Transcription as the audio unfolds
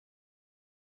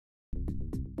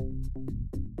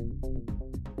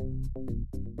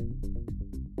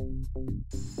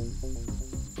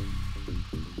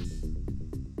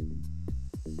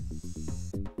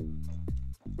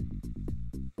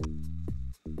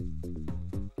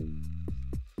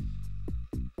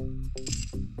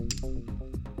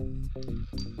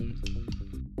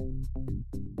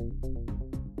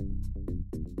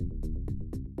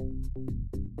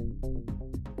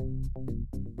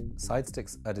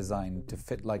SideStix are designed to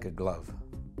fit like a glove.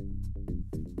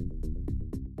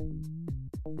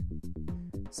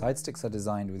 SideStix are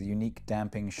designed with unique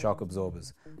damping shock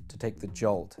absorbers to take the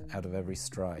jolt out of every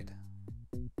stride.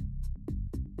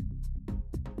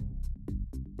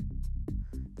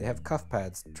 They have cuff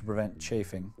pads to prevent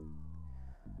chafing,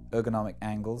 ergonomic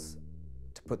angles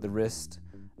to put the wrist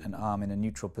and arm in a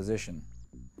neutral position,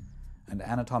 and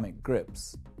anatomic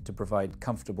grips to provide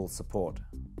comfortable support.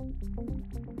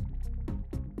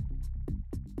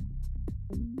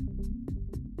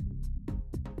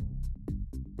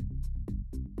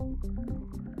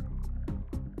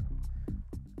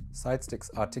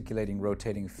 SideStix articulating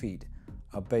rotating feet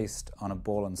are based on a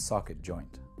ball and socket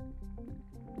joint.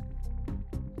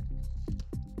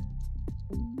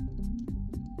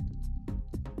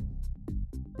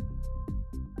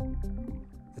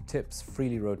 The tips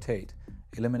freely rotate,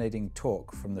 eliminating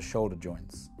torque from the shoulder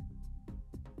joints.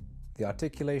 The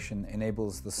articulation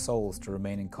enables the soles to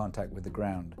remain in contact with the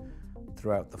ground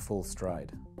throughout the full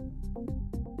stride.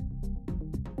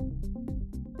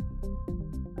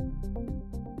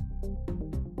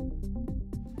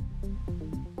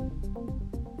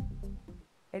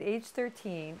 At age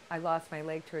 13, I lost my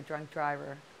leg to a drunk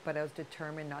driver, but I was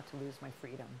determined not to lose my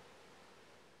freedom.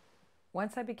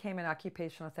 Once I became an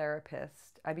occupational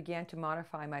therapist, I began to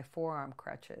modify my forearm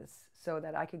crutches so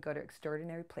that I could go to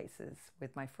extraordinary places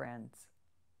with my friends.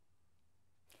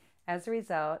 As a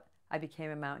result, I became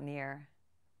a mountaineer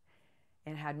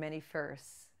and had many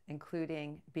firsts,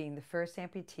 including being the first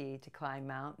amputee to climb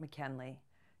Mount McKinley,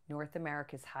 North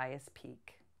America's highest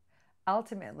peak.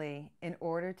 Ultimately, in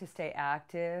order to stay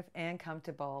active and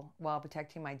comfortable while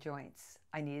protecting my joints,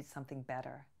 I needed something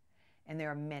better. And there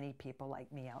are many people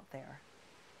like me out there.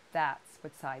 That's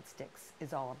what SideStix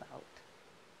is all about.